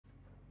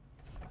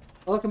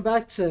Welcome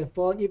back to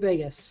Fallout New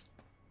Vegas.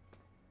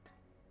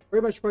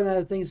 Pretty much run out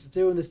of things to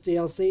do in this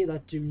DLC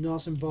that do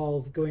not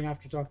involve going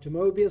after Dr.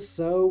 Mobius,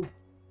 so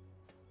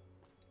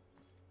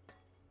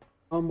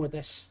on with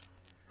it.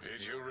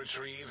 Did you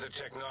retrieve the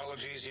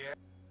technologies yet?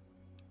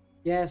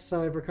 Yes,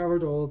 I've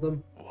recovered all of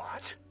them.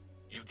 What?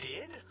 You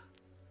did?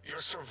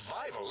 Your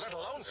survival, let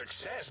alone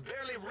success,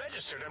 barely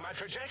registered in my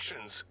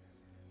projections.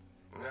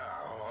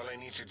 Now, all I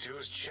need to do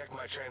is check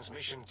my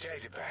transmission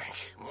databank.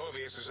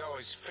 Mobius is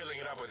always filling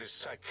it up with his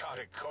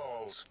psychotic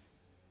calls.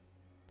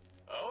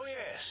 Oh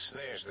yes,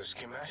 there's the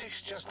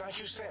schematics, just like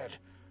you said.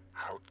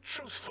 How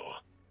truthful.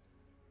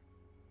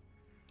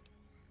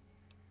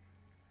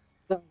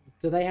 So,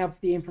 do they have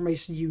the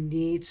information you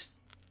need?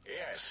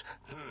 Yes.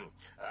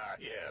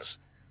 Yes.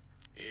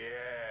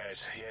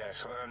 Yes.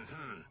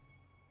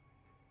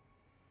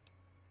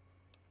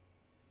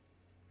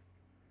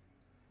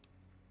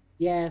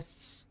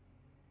 Yes.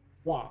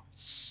 What?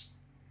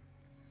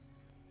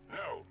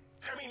 No.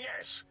 I mean,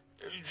 yes.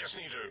 You just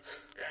need to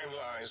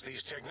analyze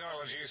these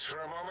technologies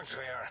for a moment.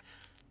 They are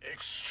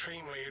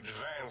extremely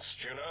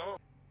advanced, you know?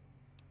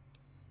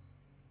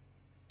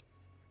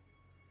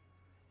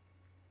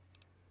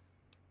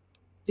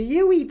 Do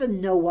you even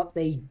know what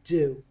they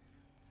do?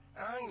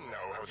 I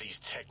know how these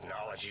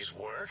technologies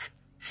work.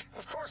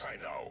 Of course I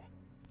know.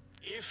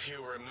 If you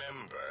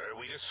remember,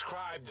 we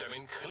described them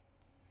in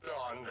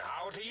on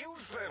how to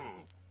use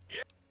them.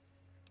 Yeah.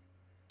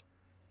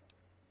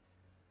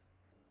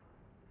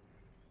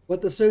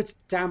 Would the suit's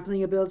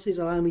dampening abilities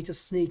allow me to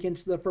sneak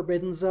into the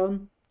Forbidden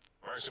Zone?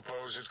 I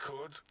suppose it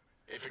could.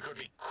 If it could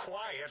be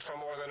quiet for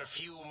more than a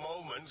few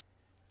moments.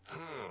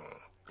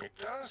 It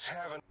does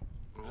have an...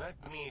 Let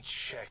me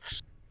check.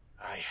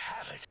 I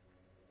have it.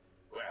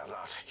 Well,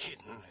 not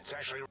hidden. It's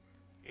actually...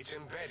 It's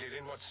embedded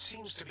in what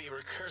seems to be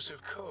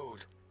recursive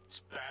code. It's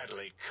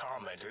badly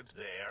commented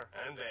there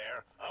and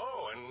there.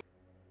 Oh, and...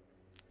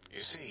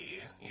 You see,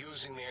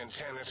 using the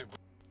antenna to...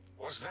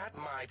 Was that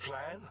my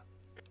plan?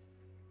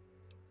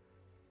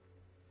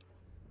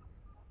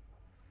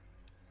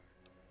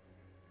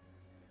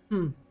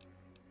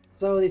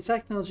 So these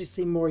technologies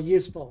seem more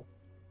useful.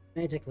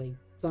 Medically,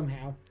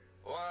 somehow.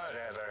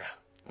 Whatever.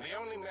 The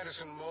only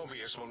medicine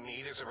Mobius will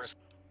need is a...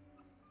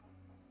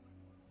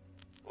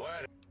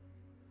 What?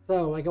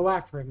 So I go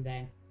after him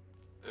then.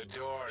 The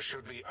door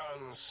should be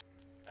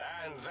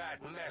and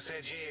that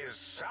message is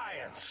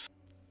science.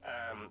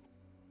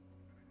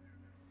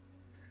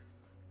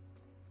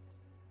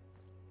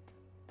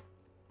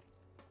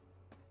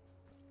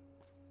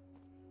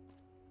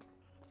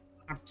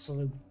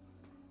 Absolute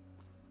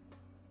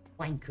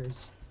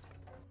wankers.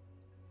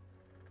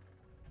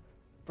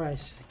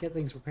 Right, get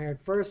things repaired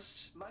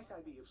first. Might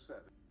I be of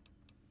service?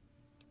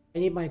 I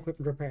need my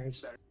equipment repaired.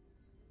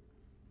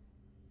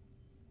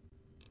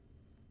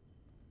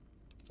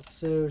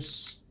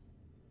 Suit,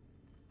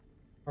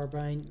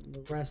 carbine,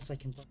 the rest I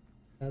can put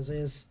as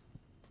is.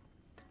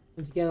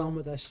 Time to get on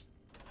with it.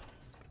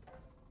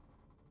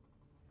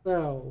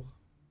 So,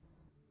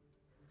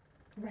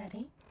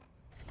 Ready,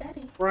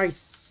 steady.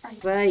 Christ's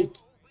sake!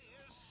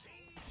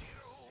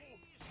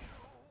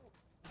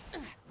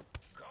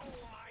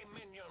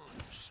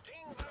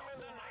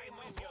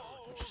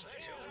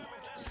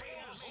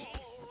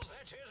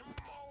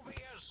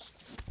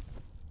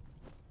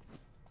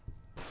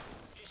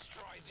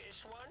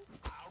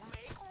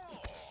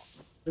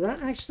 Did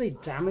that actually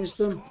damage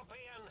them?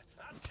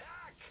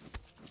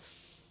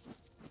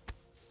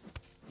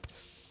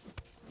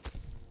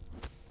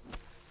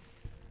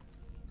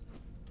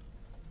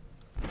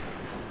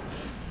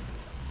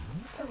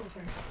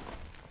 Over.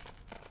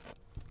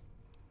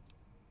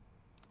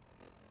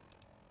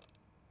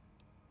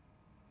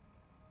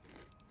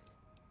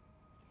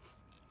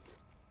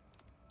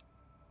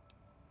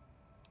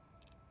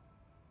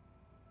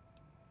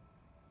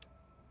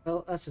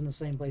 Well, that's in the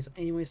same place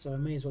anyway, so I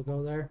may as well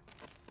go there.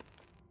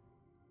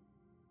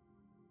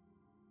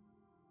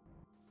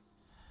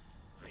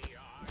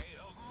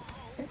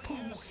 This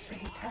one looks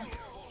pretty tough.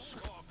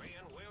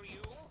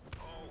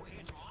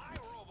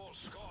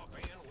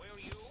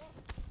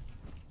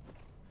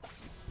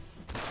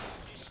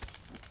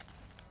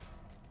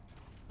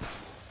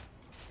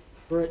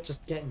 Brit,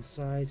 just get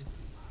inside.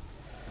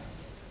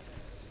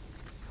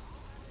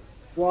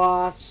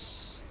 What?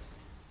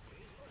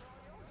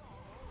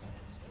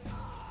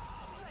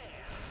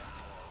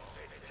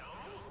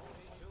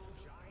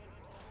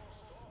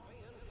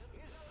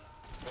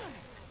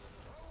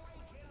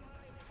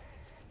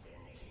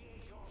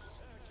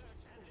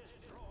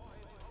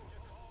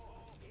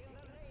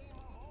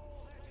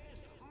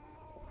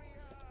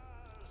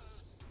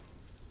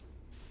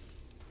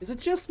 Is it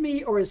just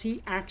me, or is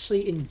he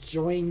actually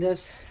enjoying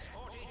this?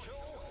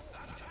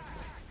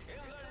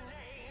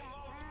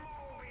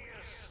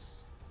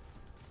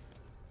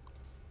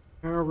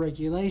 Power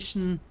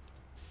regulation.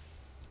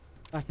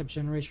 Backup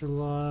generator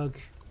log.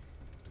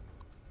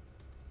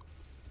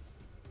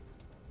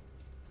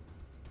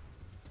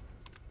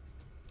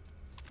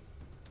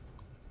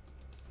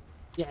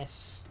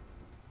 Yes.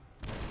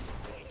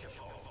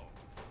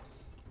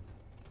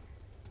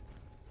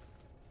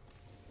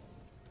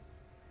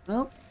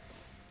 Well,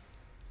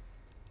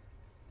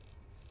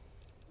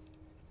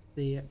 let's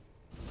see it.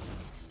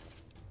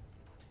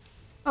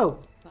 Oh,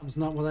 that was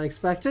not what I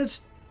expected.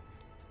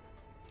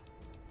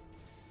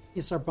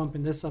 You start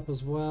bumping this up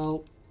as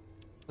well.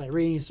 But I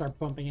really need to start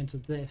bumping into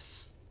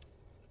this.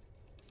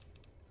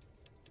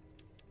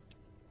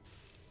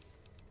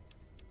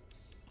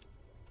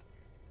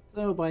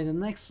 So by the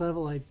next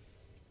level, I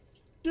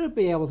should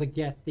be able to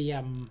get the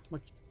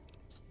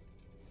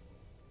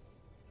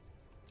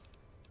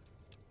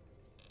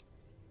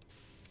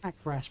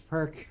crash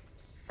perk.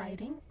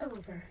 Fighting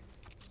over.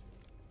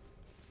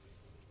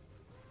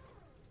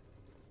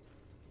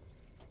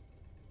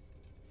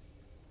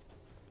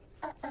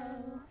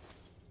 Uh-oh.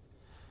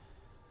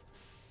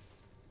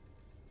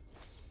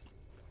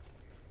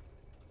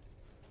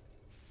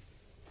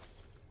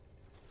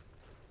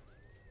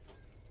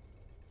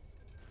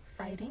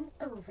 Fighting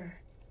over.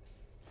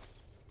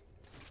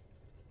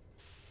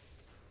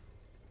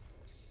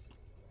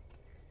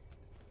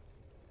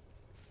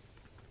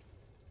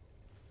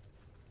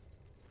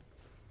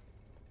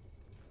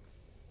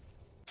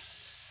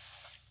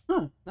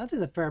 Huh, that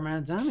did a fair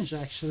amount of damage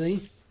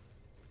actually.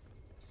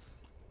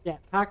 Yeah,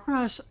 Pack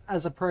Crash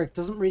as a perk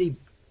doesn't really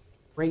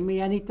bring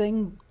me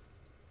anything,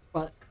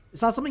 but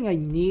it's not something I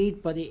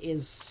need, but it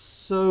is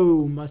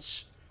so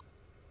much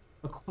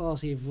a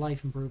quality of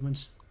life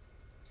improvement.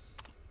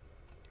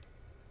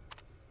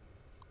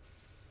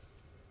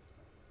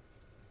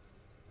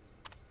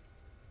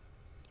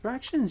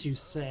 Distractions, you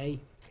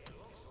say?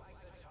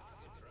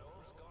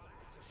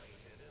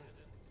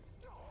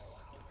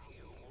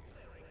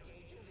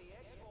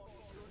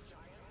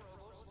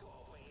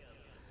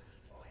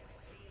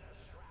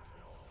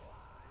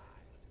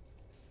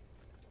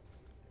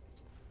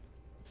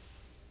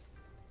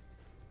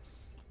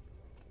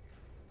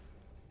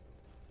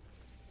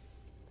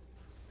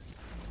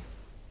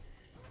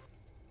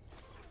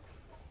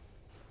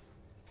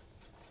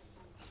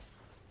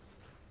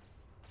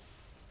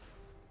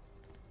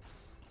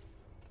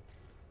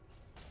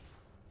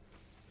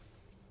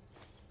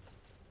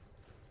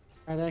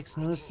 X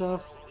and other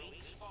stuff.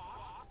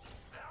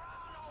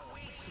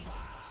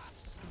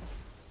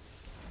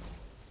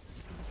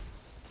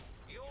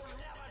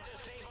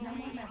 No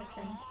more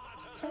medicine.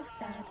 So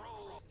sad.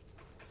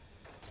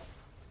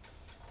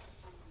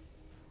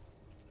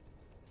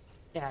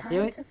 Yeah,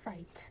 Time to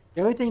fight.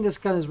 the only thing this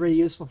gun is really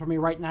useful for me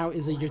right now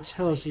is a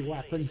utility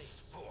weapon.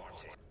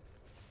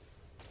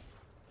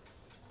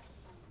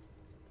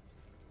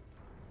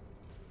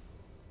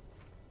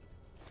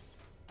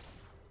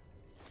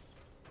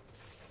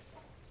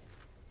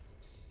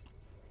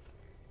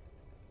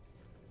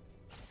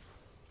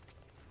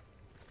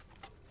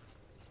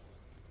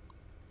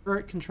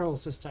 Turret control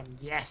system.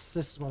 Yes,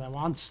 this is what I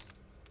want.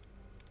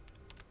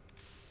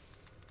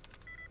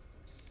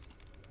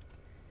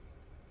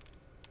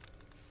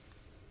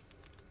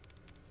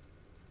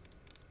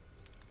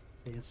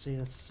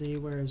 Let's see,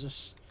 where is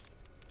this?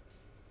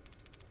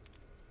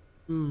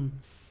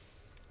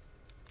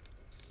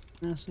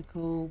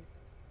 Classical.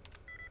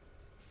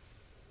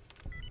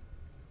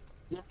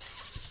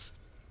 Yes!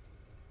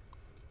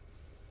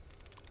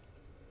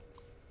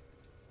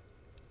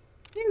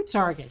 New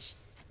target.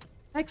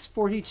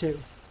 X42.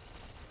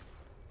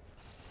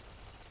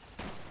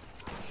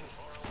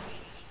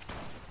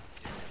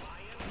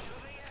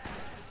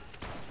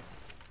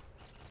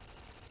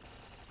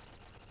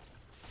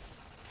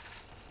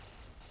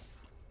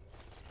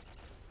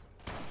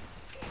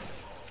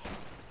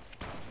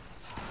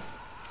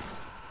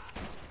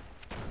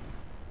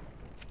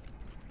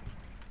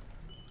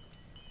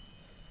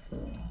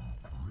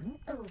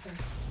 Over.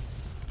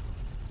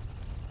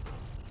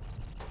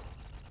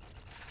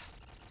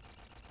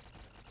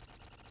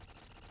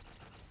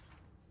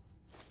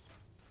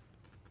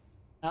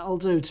 That'll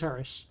do,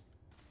 turret.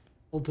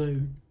 Will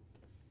do.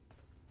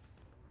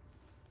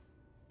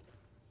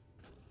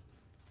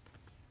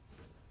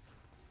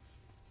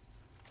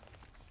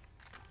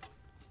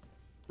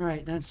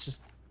 Right, let's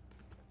just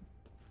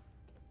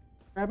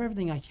grab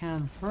everything I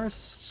can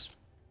first.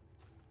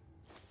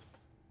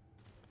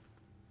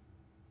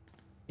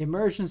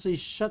 Emergency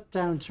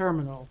shutdown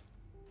terminal.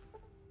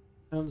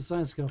 I don't have the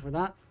science skill for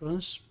that, but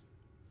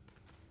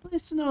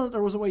nice to know that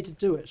there was a way to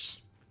do it.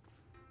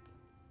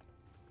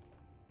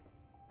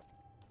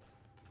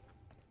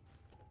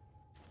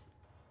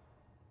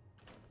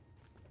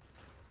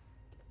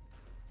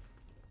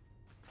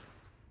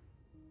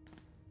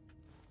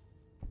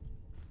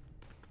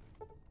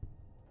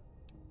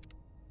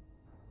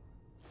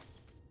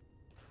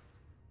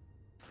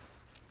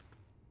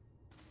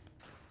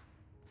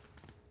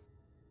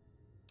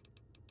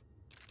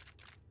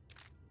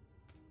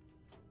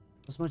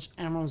 As much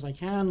ammo as I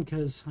can,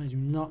 because I do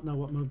not know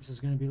what Mobius is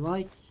going to be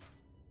like.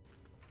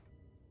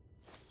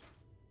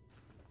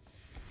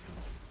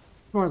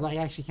 It's more like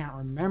I actually can't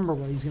remember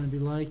what he's going to be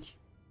like.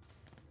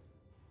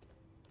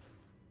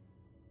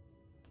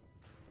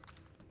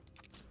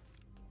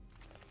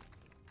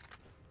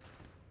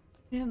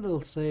 And a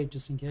little save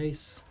just in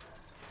case.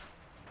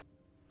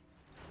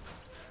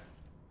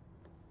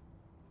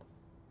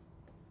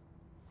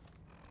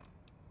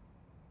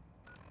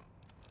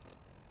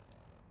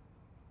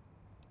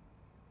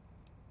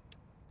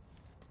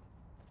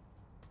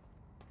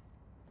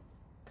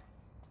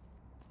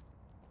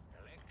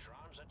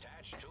 protons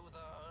attached to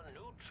the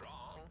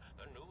neutron.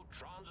 The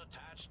neutron's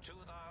attached to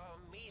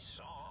the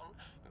meson.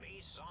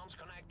 Meson's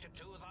connected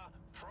to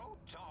the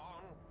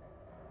proton.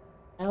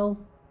 Hell.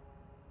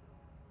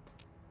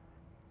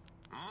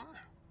 Hmm?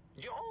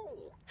 Oh,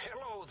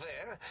 hello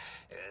there.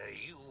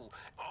 You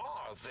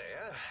are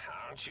there,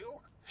 aren't you?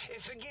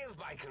 Forgive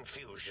my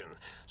confusion.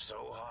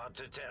 So hard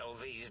to tell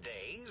these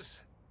days.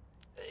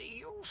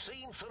 You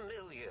seem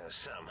familiar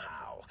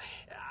somehow.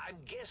 I'm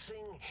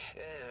guessing,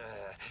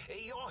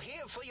 you're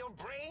here for your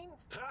brain,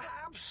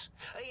 perhaps?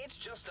 It's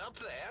just up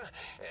there.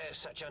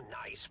 Such a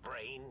nice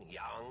brain,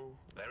 young,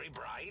 very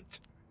bright.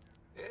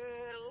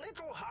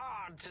 Little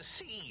hard to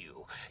see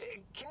you.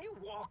 Can you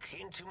walk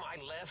into my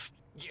left,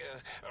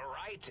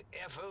 right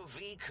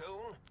FOV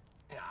cone?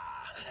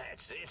 Ah,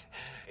 that's it.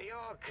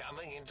 You're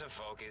coming into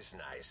focus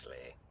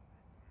nicely.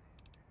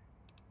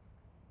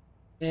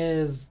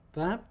 Is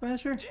that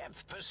better?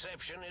 Depth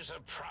perception is a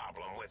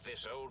problem with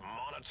this old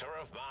monitor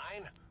of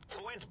mine.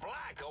 Went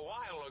black a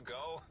while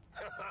ago.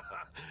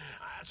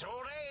 That's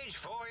old age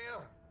for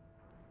you.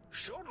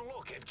 Should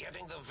look at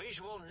getting the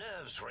visual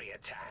nerves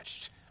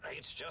reattached.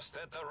 It's just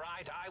that the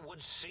right eye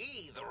would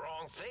see the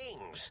wrong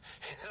things.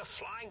 The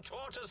flying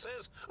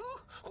tortoises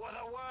were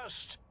the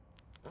worst.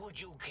 Would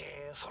you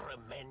care for a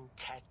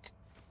mentat?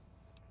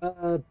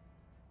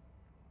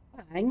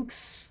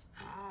 Thanks.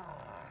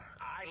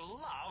 I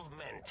love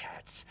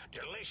mentats.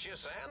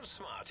 Delicious and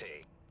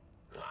smarty.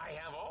 I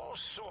have all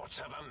sorts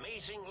of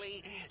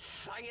amazingly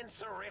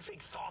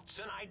science-erific thoughts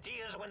and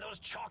ideas when those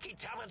chalky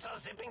talents are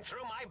zipping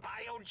through my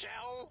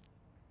biogel.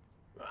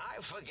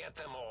 I forget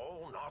them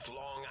all not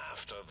long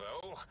after,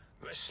 though,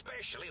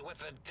 especially with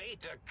the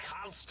data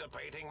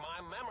constipating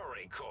my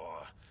memory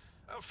core.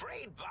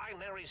 Afraid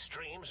binary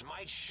streams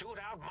might shoot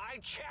out my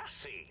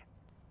chassis.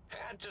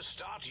 Had to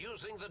start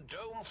using the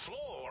dome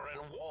floor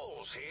and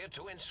walls here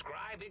to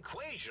inscribe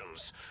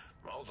equations,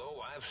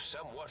 although I've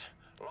somewhat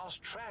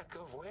lost track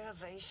of where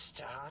they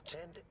start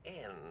and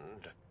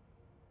end.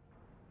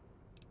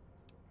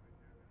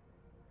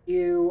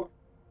 You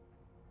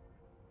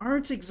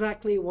aren't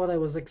exactly what I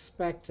was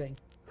expecting.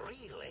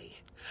 Really?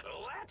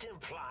 That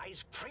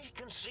implies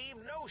preconceived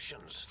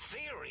notions,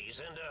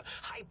 theories, and a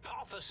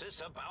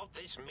hypothesis about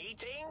this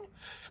meeting?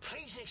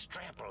 Please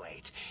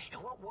extrapolate.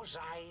 What was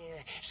I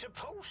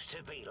supposed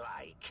to be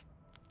like?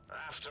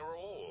 After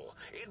all,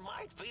 it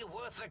might be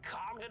worth a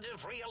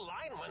cognitive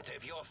realignment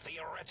if your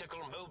theoretical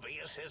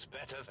Mobius is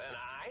better than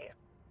I.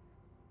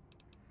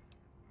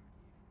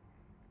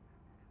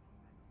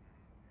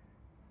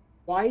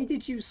 Why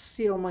did you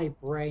steal my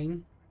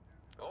brain?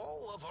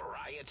 Oh, a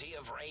variety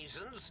of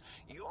reasons.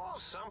 You're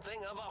something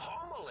of a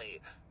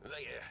homily.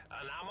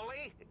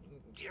 Anomaly?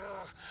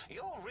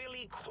 You're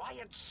really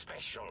quite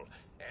special,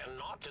 and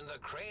not in the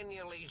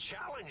cranially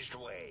challenged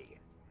way.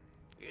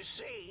 You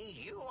see,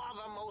 you are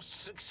the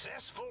most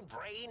successful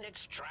brain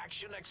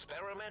extraction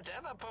experiment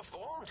ever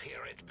performed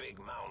here at Big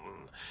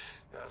Mountain.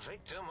 A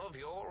victim of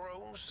your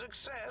own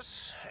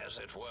success, as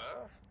it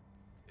were.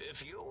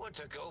 If you were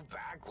to go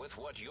back with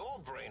what your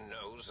brain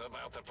knows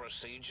about the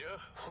procedure,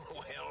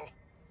 well,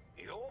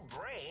 your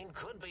brain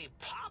could be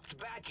popped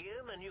back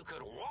in and you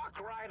could walk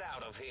right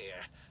out of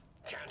here.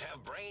 Can't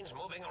have brains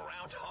moving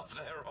around of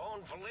their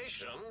own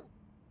volition.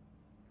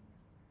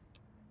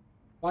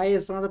 Why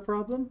is that a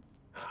problem?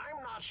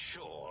 I'm not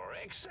sure,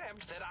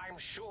 except that I'm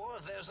sure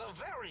there's a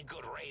very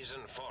good reason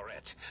for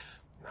it.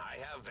 I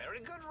have very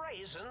good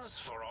reasons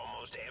for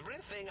almost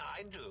everything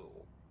I do.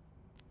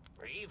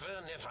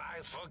 Even if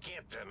I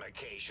forget them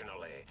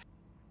occasionally.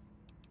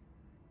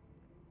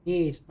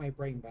 Need my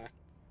brain back.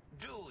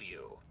 Do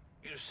you?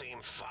 You seem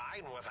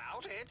fine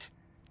without it.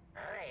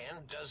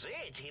 And does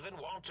it even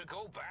want to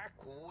go back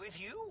with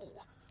you?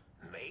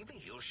 Maybe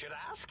you should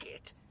ask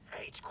it.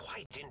 It's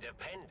quite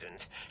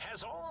independent,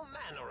 has all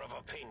manner of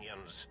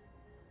opinions.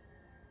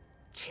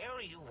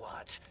 Tell you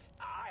what,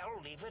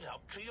 I'll leave it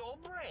up to your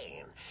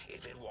brain.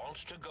 If it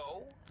wants to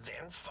go,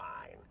 then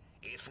fine.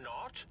 If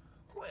not,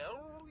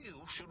 well,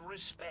 you should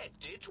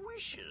respect its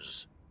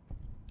wishes.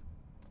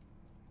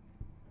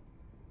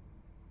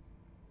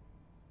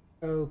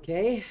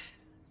 Okay.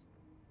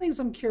 Things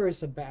I'm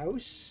curious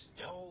about.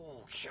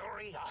 Oh,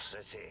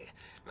 curiosity.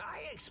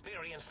 I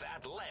experience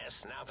that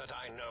less now that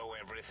I know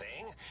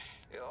everything.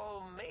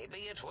 Or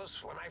maybe it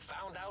was when I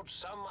found out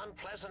some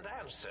unpleasant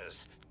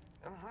answers.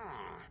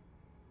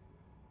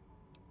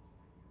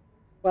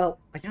 Well,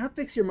 I can't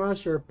fix your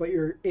monitor, but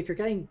if you're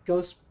getting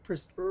ghost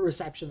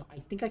reception, I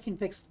think I can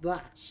fix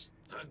that.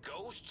 The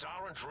ghosts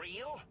aren't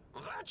real?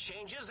 That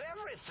changes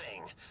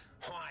everything.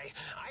 Why,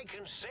 I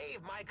can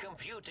save my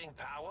computing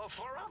power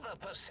for other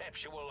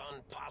perceptual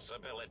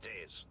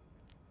impossibilities.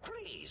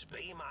 Please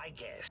be my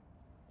guest.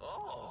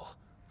 Oh.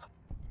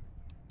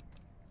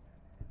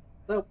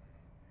 So,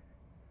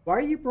 why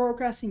are you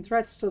broadcasting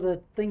threats to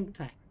the think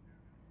tank?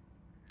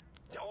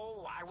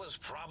 Oh, I was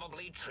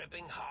probably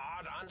tripping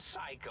hard on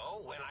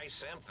Psycho when I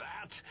sent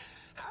that.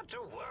 Had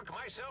to work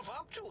myself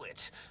up to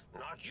it.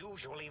 Not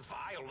usually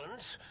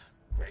violent,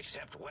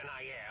 except when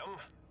I am.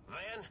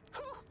 Then,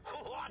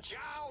 watch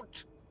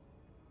out!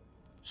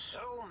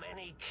 So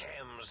many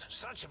chems,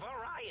 such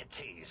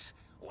varieties.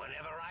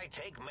 Whenever I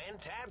take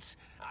mentats,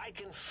 I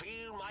can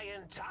feel my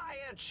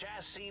entire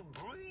chassis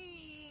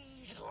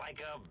breathe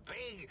like a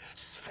big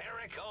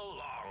spherical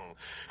lung.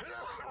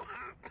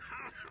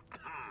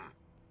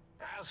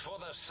 As for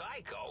the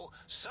psycho,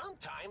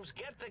 sometimes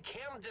get the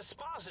chem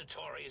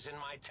dispositories in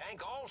my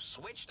tank all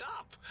switched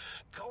up.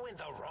 Go in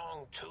the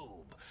wrong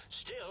tube.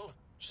 Still,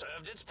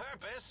 served its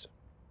purpose.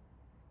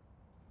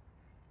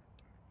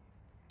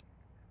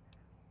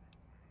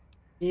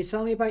 Can you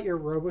tell me about your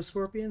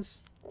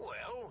robo-scorpions?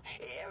 Well,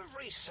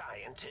 every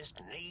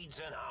scientist needs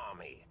an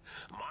army.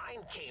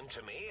 Mine came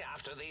to me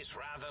after these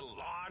rather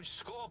large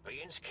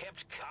scorpions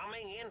kept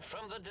coming in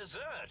from the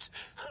desert,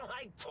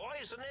 like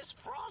poisonous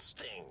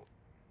frosting.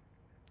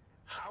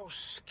 How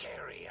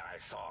scary, I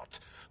thought.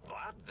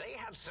 But they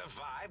had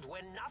survived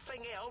when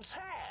nothing else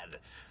had.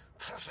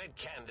 Perfect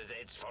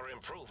candidates for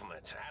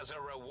improvement as a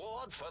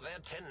reward for their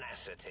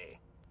tenacity.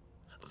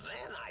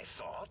 Then I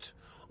thought,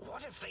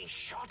 what if they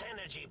shot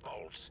energy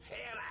bolts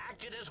and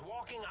acted as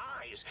walking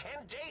eyes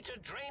and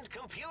data-drained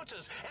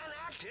computers and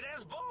acted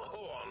as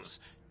bullhorns?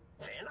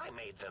 Then I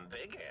made them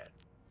bigger.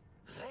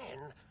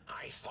 Then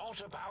I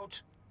thought about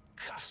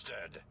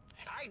custard.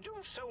 I do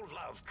so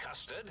love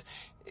custard.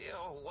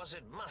 Or was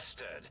it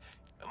mustard?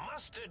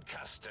 Mustard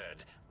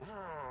custard.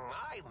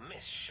 I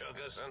miss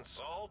sugars and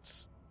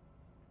salts.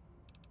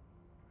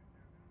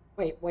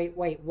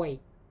 Wait.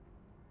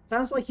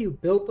 Sounds like you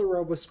built the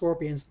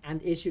robo-scorpions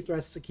and issued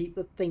threats to keep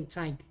the think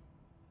tank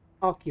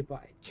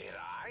occupied. Did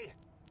I?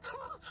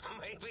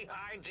 Maybe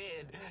I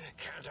did.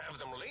 Can't have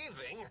them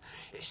leaving.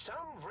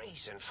 Some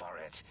reason for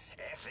it.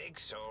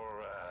 Ethics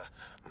or,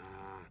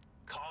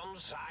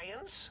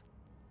 conscience?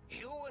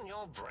 You and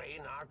your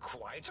brain are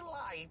quite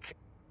alike.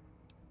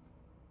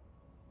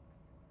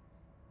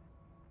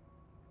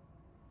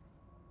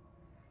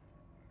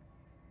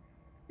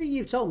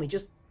 You've told me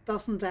just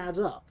doesn't add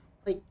up.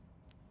 Like,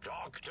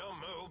 Dr.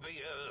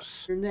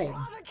 Mobius. your name.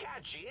 Rather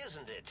catchy,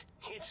 isn't it?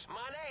 It's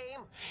my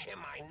name, and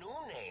my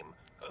new name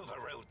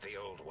overwrote the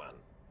old one.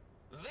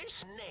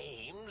 This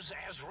name's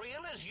as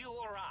real as you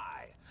or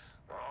I.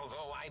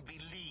 Although I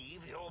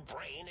believe your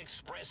brain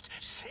expressed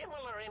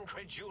similar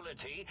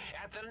incredulity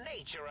at the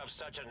nature of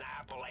such an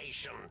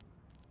appellation.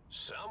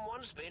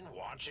 Someone's been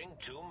watching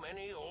too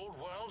many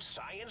old-world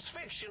science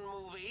fiction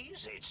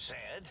movies, it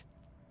said.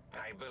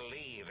 I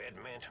believe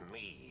it meant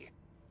me.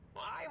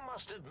 I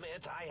must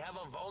admit I have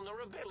a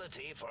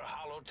vulnerability for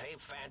holotape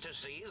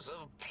fantasies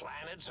of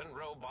planets and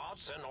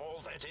robots and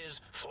all that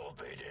is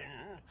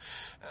forbidden.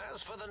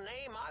 As for the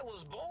name I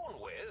was born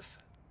with,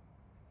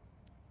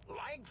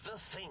 like the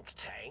think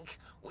tank,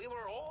 we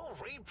were all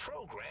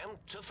reprogrammed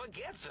to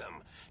forget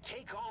them,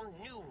 take on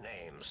new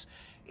names.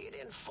 It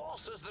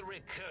enforces the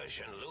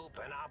recursion loop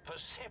in our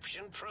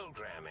perception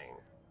programming.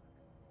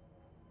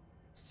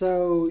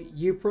 So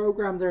you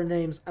program their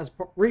names as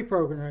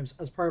reprogram names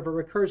as part of a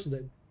recursion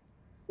loop.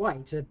 Why?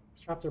 To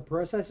trap their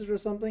processors or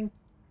something?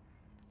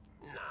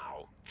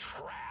 Now,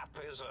 trap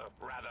is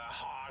a rather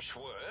harsh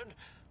word,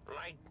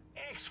 like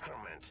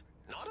excrement.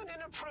 Not an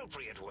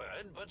inappropriate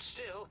word, but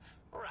still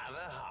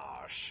rather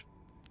harsh.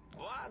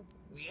 But,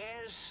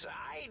 yes,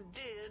 I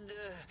did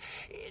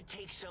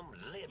take some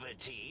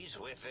liberties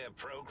with their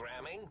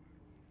programming.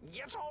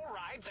 It's all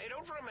right, they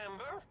don't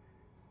remember.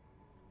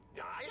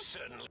 I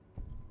certainly...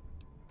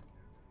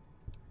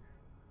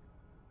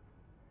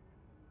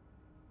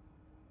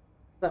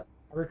 So,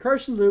 a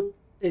recursion loop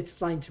is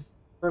designed to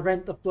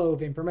prevent the flow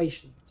of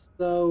information.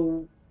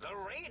 So... The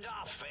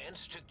radar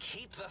fence to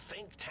keep the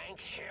think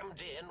tank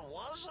hemmed in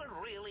wasn't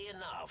really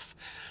enough.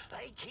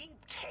 They keep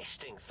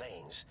testing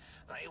things.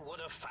 They would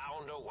have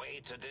found a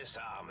way to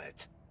disarm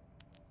it.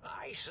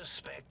 I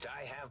suspect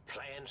I have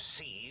Plan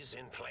C's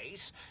in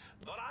place,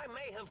 but I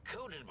may have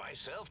coded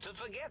myself to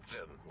forget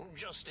them,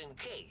 just in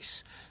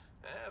case.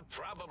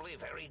 Probably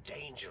very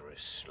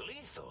dangerous,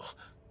 lethal,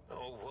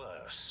 or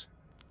worse.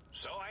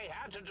 So I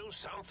had to do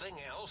something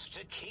else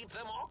to keep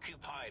them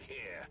occupied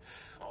here.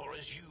 Or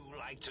as you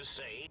like to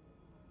say...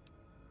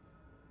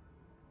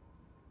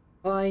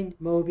 Fine,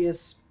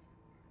 Mobius.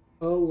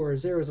 O where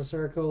 0 is a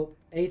circle,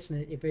 8's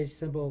an evasive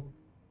symbol.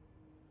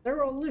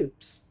 They're all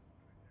loops.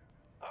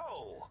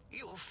 Oh,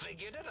 you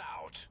figured it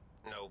out.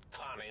 No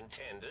pun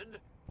intended.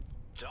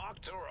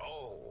 Dr.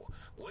 O,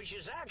 which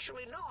is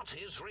actually not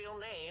his real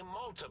name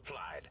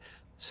multiplied,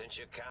 since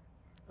you can't...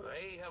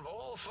 They have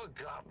all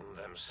forgotten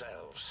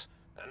themselves.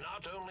 And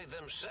not only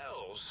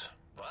themselves,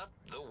 but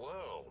the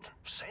world,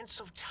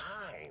 sense of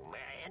time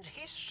and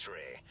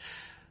history.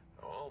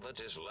 All that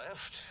is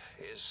left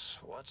is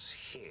what's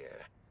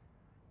here.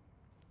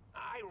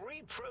 I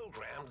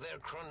reprogrammed their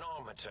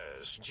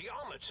chronometers,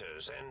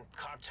 geometers, and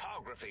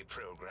cartography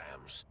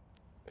programs.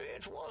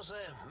 It was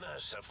a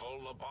merciful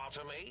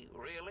lobotomy,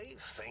 really,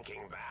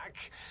 thinking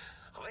back.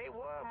 They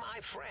were my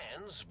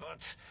friends,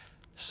 but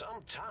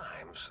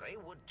sometimes they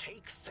would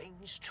take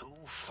things too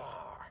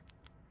far.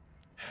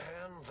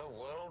 And the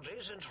world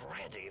isn't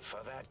ready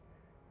for that.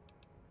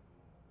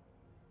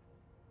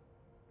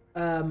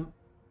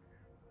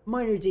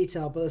 Minor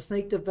detail, but the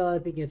snake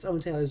developing its own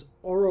tail is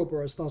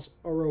Ouroboros, not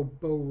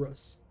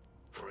Ouroboros.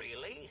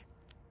 Really?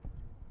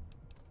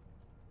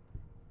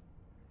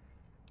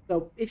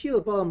 So, if you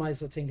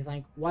lobotomize the think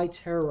tank, why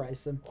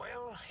terrorize them?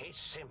 Well, it's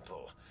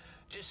simple.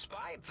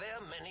 Despite their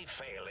many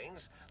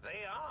failings,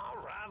 they are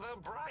rather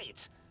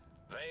bright.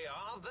 They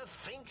are the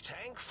think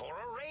tank for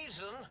a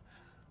reason.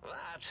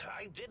 That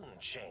I didn't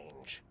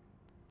change.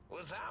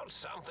 Without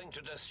something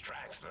to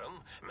distract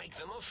them, make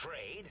them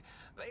afraid,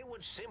 they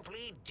would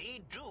simply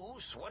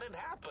deduce what had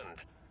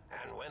happened.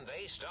 And when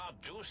they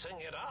start deucing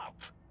it up,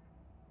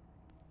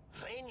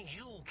 then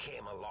you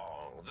came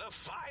along, the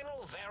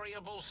final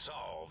variable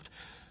solved.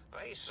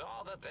 They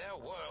saw that their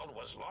world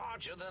was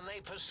larger than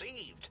they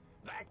perceived.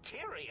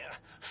 Bacteria,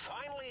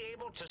 finally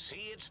able to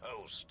see its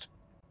host.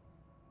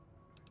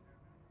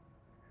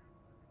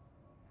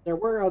 There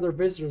were other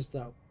visitors,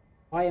 though.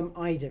 Why am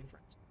I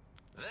different?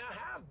 There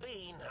have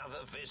been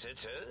other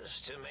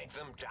visitors to make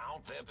them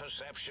doubt their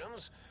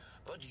perceptions,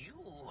 but you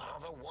are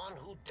the one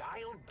who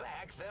dialed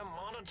back their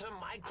monitor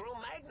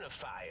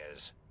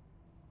micromagnifiers.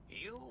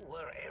 You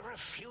were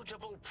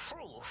irrefutable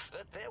proof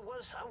that there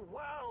was a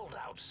world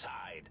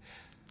outside.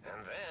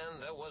 And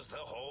then there was the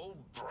whole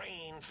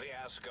brain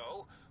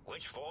fiasco,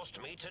 which forced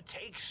me to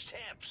take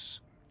steps.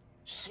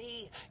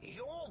 See,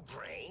 your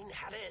brain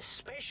had a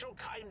special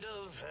kind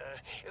of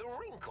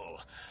wrinkle,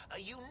 a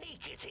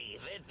uniquity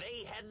that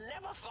they had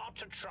never thought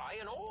to try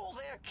in all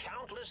their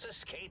countless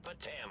escape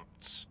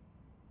attempts.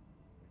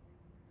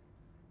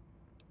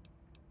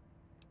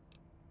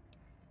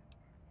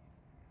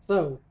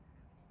 So,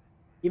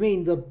 you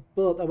mean the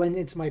bullet that went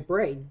into my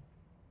brain?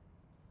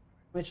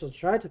 Mitchell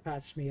tried to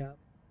patch me up.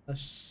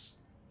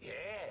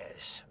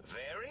 Yes,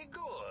 very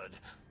good.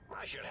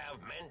 I should have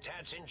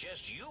mentats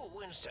ingest you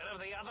instead of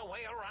the other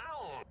way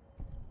around.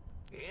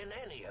 In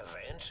any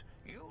event,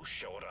 you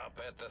showed up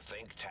at the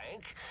think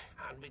tank,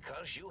 and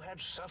because you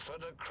had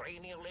suffered a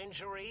cranial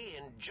injury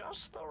in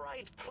just the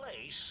right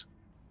place,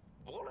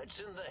 bullets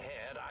in the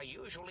head are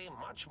usually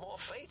much more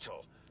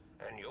fatal,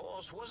 and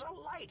yours was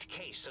a light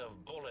case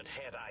of bullet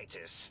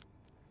headitis.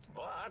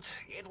 But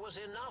it was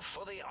enough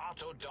for the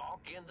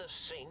autodoc in the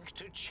sink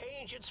to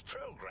change its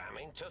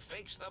programming to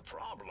fix the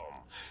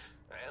problem.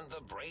 And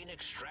the brain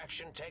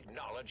extraction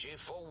technology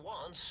for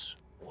once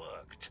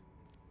worked.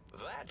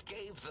 That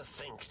gave the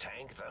think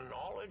tank the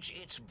knowledge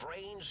its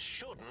brains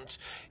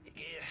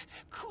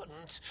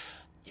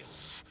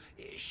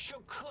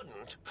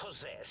couldn't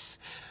possess.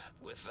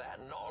 With that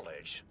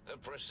knowledge, the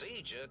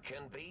procedure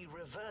can be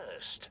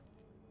reversed.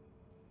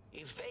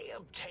 If they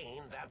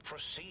obtain that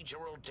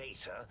procedural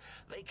data,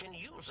 they can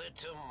use it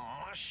to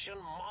mush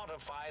and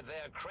modify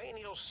their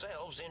cranial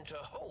cells into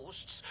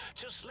hosts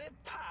to slip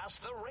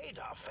past the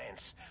radar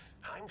fence.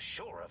 I'm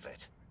sure of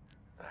it.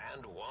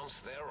 And once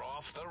they're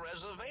off the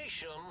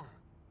reservation...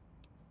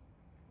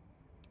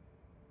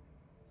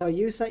 So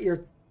you set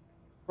your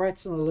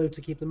threats on the loop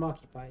to keep them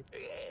occupied?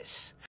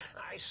 Yes,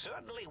 I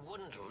certainly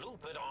wouldn't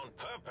loop it on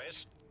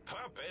purpose.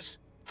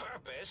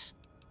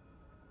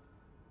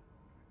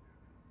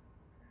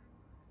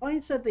 I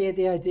said the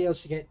idea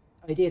to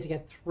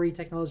get 3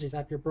 technologies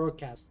after your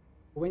broadcast.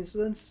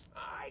 Coincidence?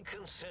 I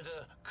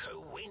consider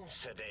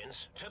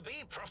coincidence to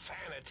be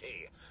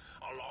profanity,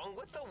 along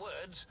with the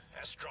words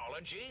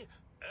astrology,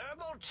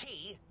 herbal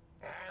tea,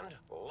 and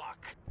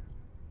luck.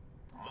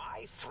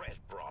 My threat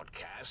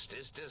broadcast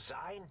is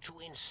designed to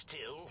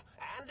instill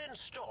and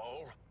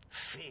install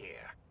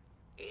fear.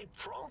 It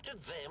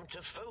prompted them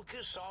to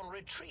focus on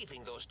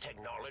retrieving those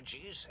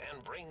technologies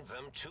and bring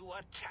them to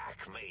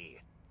attack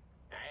me.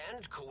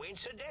 And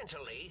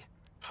coincidentally,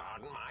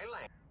 pardon my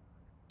language.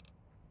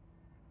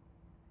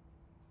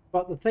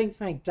 But the think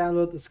tank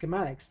download the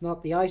schematics,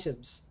 not the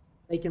items.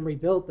 They can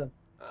rebuild them.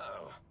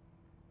 Oh.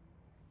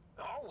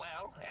 Oh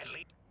well, at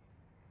least...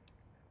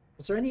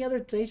 Was there any other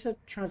data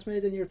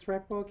transmitted in your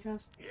threat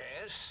broadcast?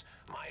 Yes,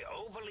 my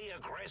overly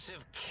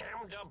aggressive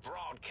cammed up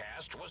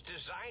broadcast was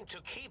designed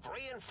to keep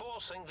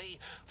reinforcing the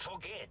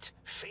forget,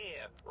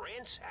 fear,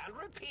 rinse, and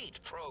repeat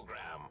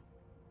program.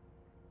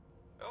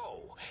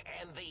 Oh,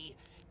 and the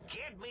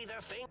get me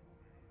the thing.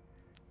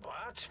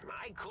 But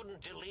I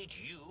couldn't delete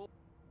you.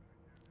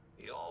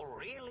 You're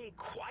really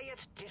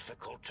quite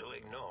difficult to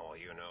ignore,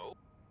 you know.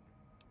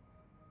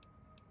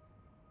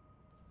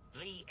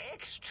 The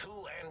X2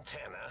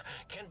 antenna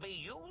can be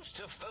used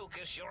to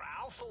focus your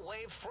alpha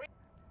wave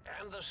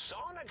and the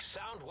sonic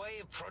sound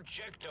wave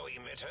projecto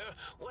emitter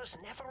was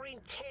never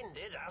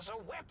intended as a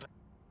weapon.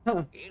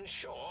 Huh. In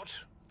short,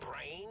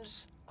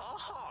 brains, a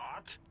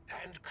heart,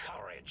 and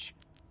courage.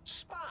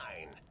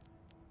 Spine.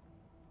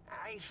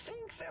 I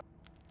think that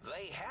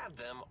they had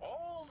them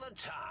all the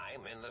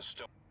time in the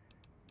store.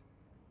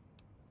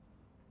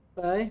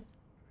 Okay.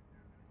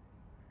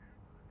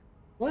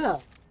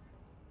 Well,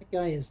 that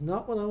guy is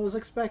not what I was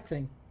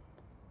expecting.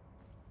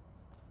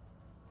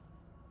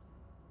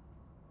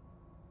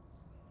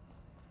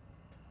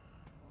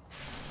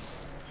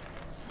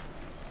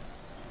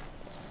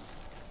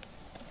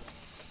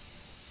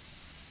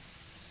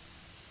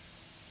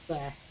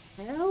 The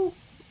hell?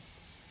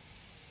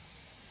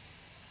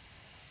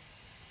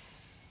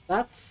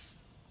 That's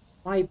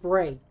my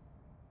brain.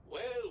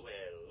 Well,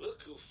 well,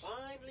 look who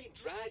finally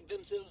dragged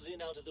themselves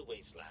in out of the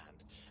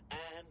wasteland.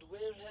 And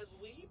where have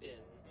we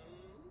been?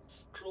 Hmm?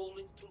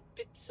 Crawling through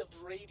pits of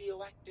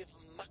radioactive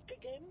muck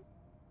again?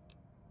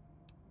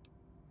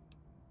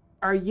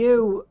 Are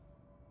you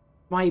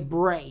my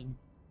brain?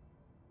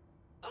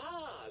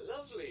 Ah,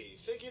 lovely.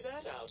 Figured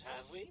that out,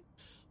 have we?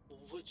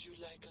 Would you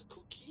like a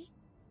cookie?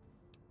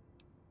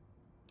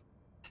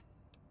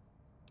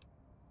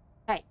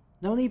 Hey,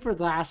 no need for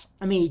that.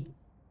 I mean,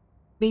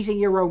 meeting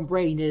your own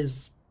brain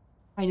is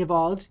kind of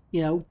odd,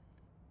 you know,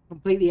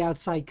 completely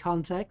outside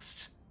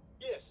context.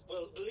 Yes,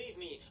 well, believe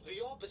me,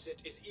 the opposite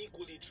is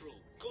equally true.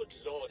 Good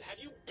Lord, have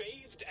you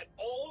bathed at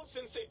all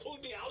since they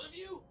pulled me out of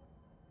you?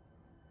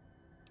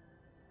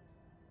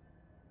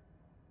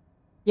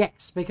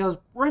 Yes, because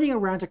running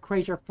around a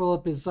crater full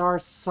of bizarre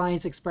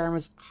science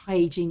experiments,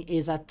 hygiene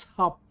is a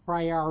top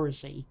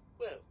priority.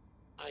 Well,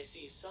 I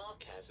see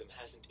sarcasm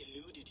hasn't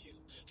eluded you.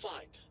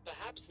 Fine,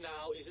 perhaps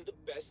now isn't the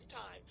best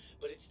time,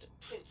 but it's the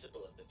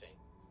principle of the thing.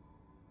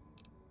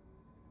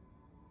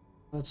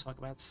 Let's talk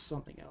about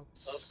something Of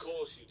else.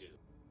 course you do.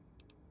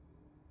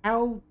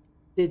 How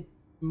did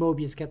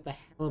Mobius get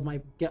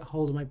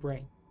hold of my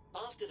brain?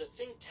 After the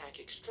think tank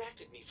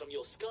extracted me from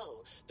your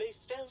skull, they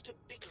fell to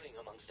bickering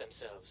amongst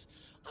themselves.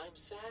 I'm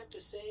sad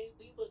to say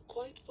we were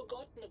quite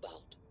forgotten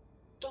about.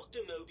 Dr.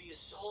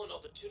 Mobius saw an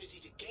opportunity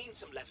to gain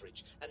some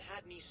leverage and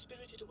had me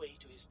spirited away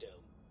to his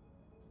dome.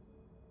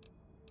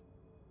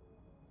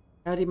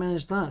 How did he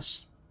manage that?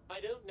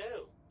 I don't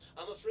know.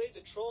 I'm afraid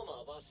the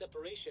trauma of our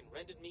separation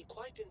rendered me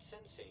quite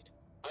insensate.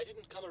 I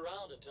didn't come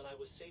around until I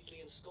was safely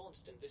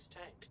ensconced in this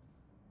tank.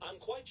 I'm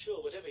quite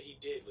sure whatever he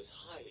did was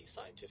highly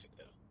scientific,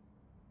 though.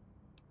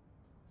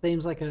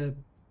 Seems like a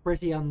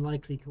pretty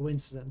unlikely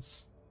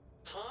coincidence.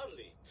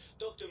 Hardly.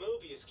 Dr.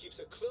 Mobius keeps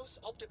a close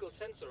optical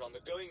sensor on the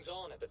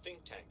goings-on at the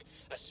think tank.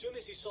 As soon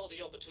as he saw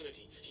the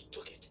opportunity, he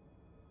took it.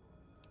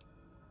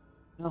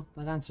 Well,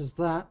 that answers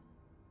that.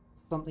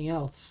 Something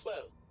else.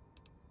 Well,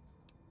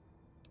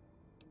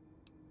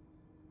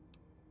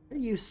 Are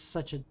you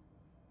such a...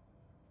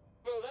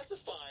 well, that's a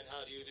fine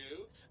how do you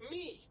do.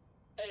 Me,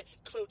 a,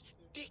 quote,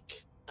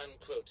 dick,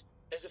 unquote.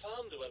 As if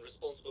I'm the one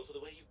responsible for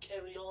the way you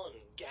carry on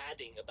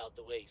gadding about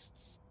the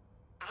wastes.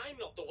 I'm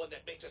not the one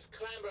that makes us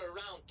clamber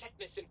around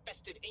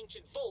Technus-infested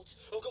ancient vaults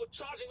or go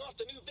charging off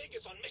to New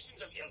Vegas on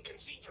missions of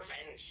ill-conceived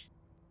revenge.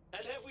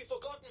 And have we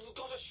forgotten who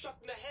got us shot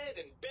in the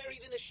head and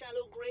buried in a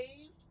shallow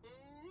grave?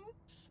 Hmm?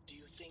 Do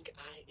you think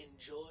I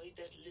enjoyed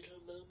that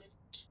little moment?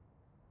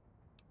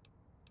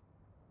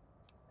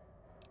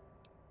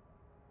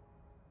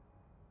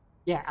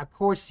 Yeah, of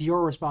course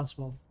you're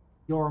responsible.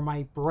 You're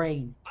my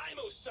brain. I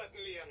most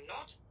certainly am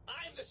not.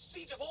 I'm the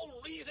seat of all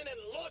reason and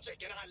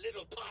logic in our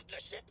little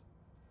partnership.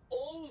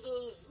 All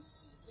those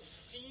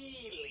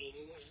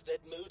feelings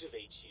that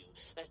motivate you,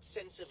 that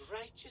sense of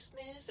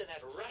righteousness and that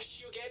rush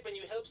you get when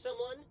you help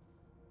someone,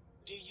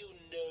 do you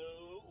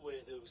know where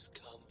those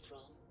come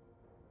from?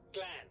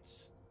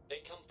 Glands.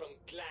 They come from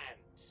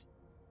glands.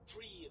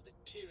 Free of the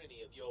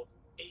tyranny of your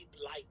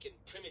ape-like and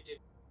primitive...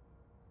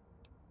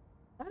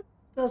 That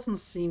doesn't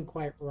seem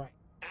quite right.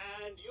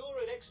 And you're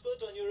an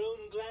expert on your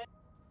own glands?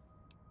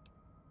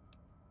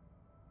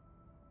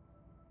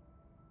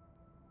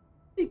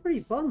 It'd be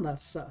pretty fun, that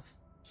stuff.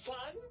 Fun?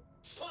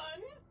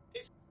 Fun?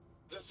 It's...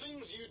 The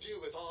things you do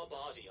with our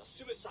body are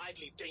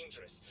suicidally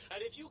dangerous,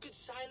 and if you could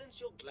silence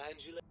your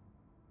glandular...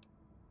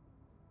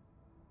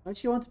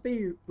 Don't you want to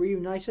be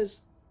reunited?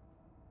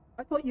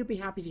 I thought you'd be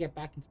happy to get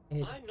back into my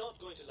head. I'm not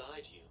going to lie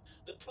to you.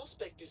 The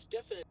prospect is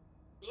definite.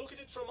 Look at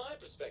it from my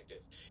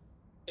perspective.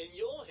 In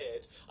your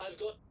head, I've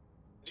got...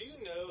 Do you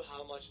know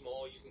how much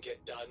more you can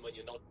get done when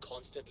you're not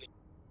constantly...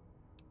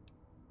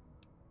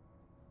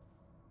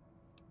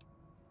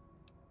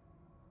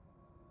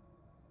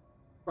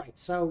 Right,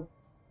 so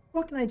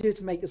what can I do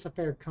to make this a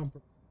fair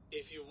compromise?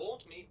 If you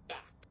want me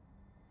back,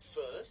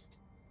 first,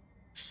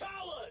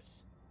 showers!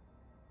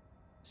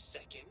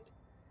 Second,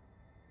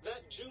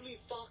 that Julie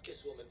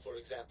Farkas woman, for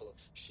example,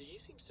 she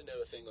seems to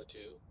know a thing or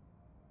two.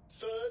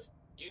 Third,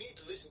 you need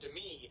to listen to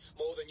me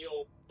more than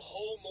your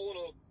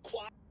hormonal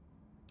choir.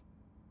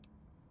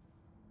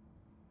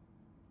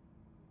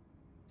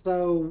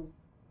 So,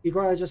 you'd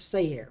rather just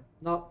stay here,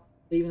 not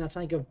leaving a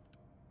tank of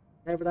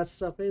whatever that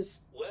stuff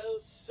is? Well,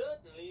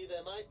 certainly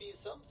there might be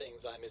some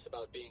things I miss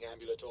about being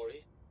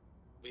ambulatory.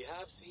 We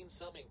have seen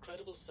some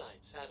incredible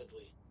sights, haven't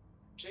we?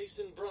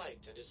 Jason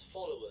Bright and his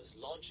followers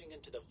launching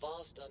into the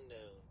vast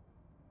unknown.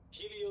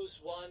 Helios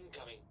 1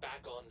 coming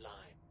back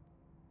online.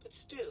 But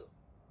still,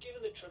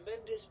 given the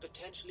tremendous,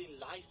 potentially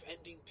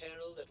life-ending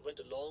peril that went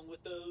along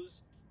with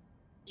those,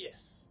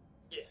 yes,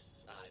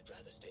 I'd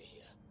rather stay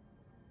here.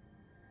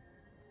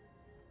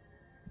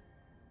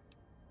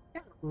 I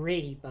can't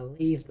really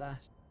believe that.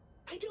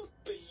 I don't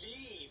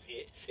believe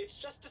it. It's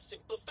just a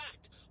simple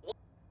fact.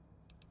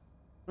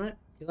 Alright,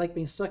 if you like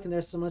being stuck in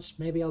there so much,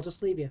 maybe I'll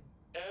just leave you.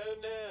 Oh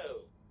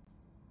no.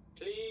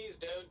 Please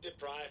don't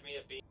deprive me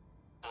of being...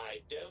 I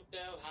don't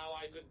know how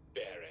I could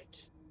bear it.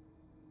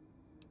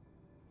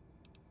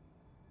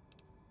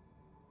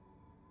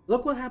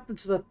 Look what happened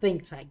to the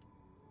think tank.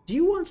 Do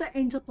you want to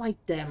end up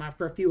like them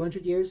after a few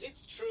hundred years?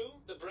 It's true,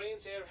 the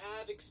brains here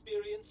have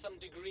experienced some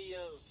degree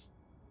of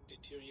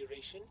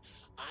deterioration.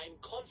 I'm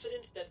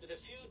confident that with a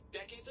few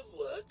decades of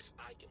work,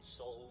 I can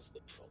solve the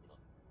problem.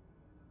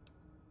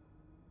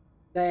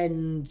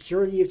 Then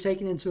surely you've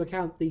taken into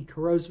account the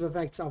corrosive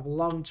effects of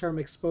long-term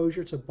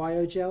exposure to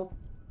biogel?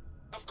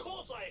 Of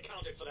course I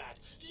accounted for that.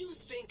 Do you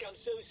think I'm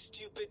so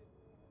stupid?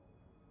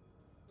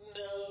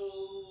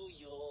 No,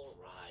 you're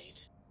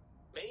right.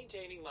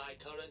 Maintaining my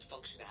current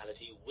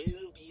functionality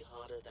will be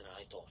harder than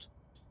I thought.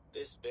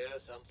 This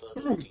bears some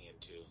further looking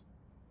into.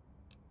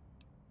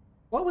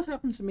 What would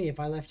happen to me if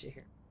I left you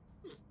here?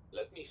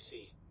 Let me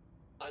see.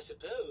 I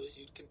suppose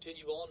you'd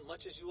continue on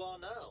much as you are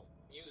now,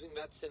 using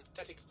that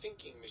synthetic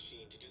thinking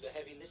machine to do the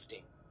heavy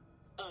lifting.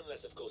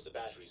 Unless, of course, the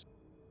batteries...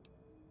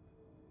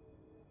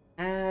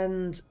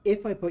 And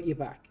if I put you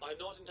back? I'm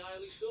not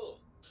entirely sure.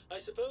 I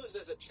suppose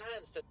there's a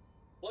chance that...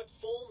 What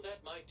form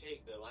that might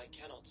take, though, I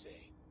cannot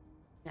say.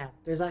 Yeah,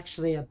 there's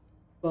actually a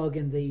bug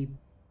in the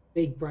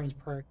big brain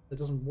perk that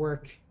doesn't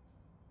work.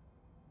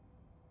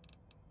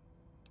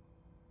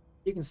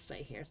 You can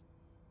stay here.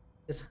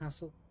 This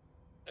hassle.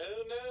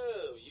 Oh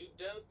no, you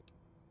don't...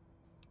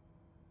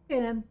 Okay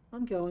then,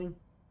 I'm going.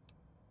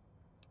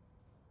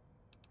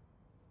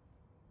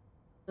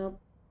 Well,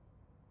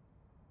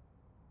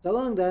 so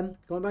long then.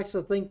 Going back to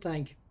the think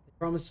tank. They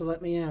promised to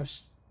let me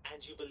out.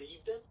 And you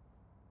believe them?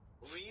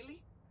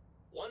 Really?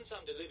 Once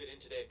I'm delivered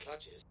into their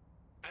clutches.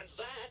 And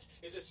that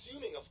is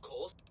assuming, of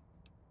course...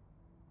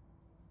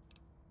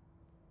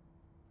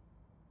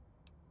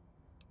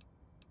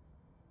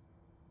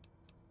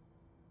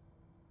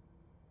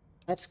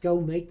 Let's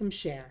go make them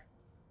share.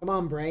 Come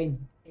on,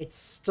 brain. It's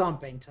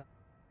stomping time.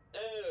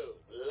 Oh,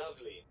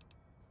 lovely.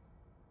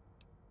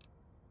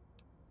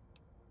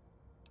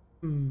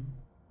 I'm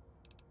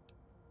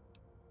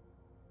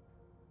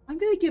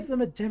going to give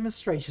them a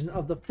demonstration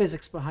of the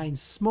physics behind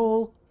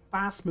small,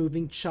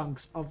 fast-moving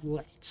chunks of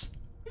light.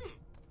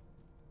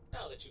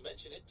 Now that you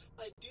mention it,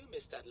 I do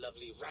miss that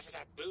lovely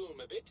rat-a-tat-boom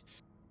a bit.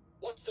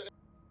 What's the...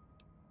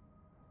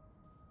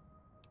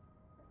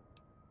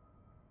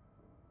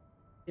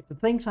 If the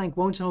think tank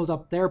won't hold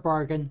up their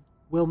bargain,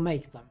 we'll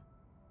make them.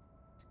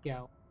 Let's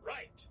go.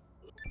 Right.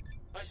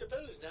 I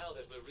suppose now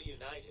that we're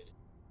reunited,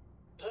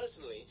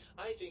 personally,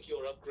 I think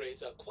your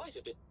upgrades are quite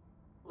a bit...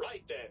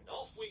 Right then,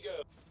 off we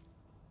go.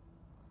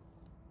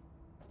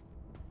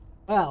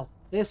 Well,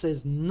 this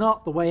is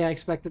not the way I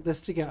expected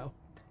this to go.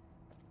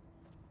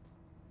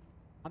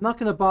 I'm not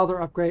going to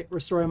bother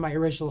restoring my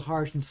original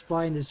heart and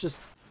spine. There's just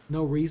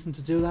no reason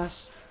to do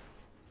that.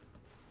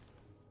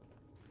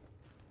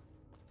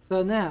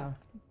 So now,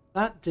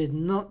 that did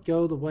not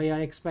go the way I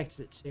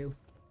expected it to.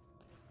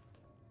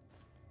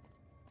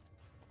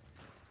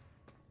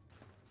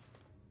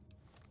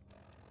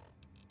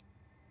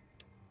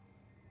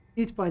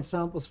 Need to find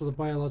samples for the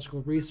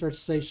biological research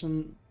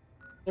station.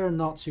 They're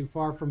not too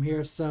far from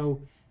here,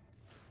 so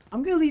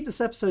I'm going to leave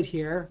this episode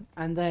here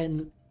and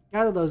then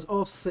gather those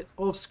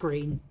off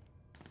screen.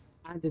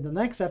 And in the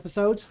next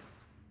episode,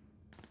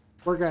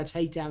 we're going to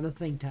take down the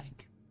think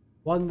tank.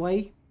 One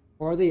way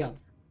or the other.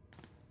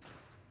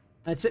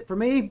 That's it for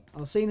me.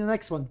 I'll see you in the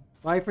next one.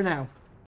 Bye for now.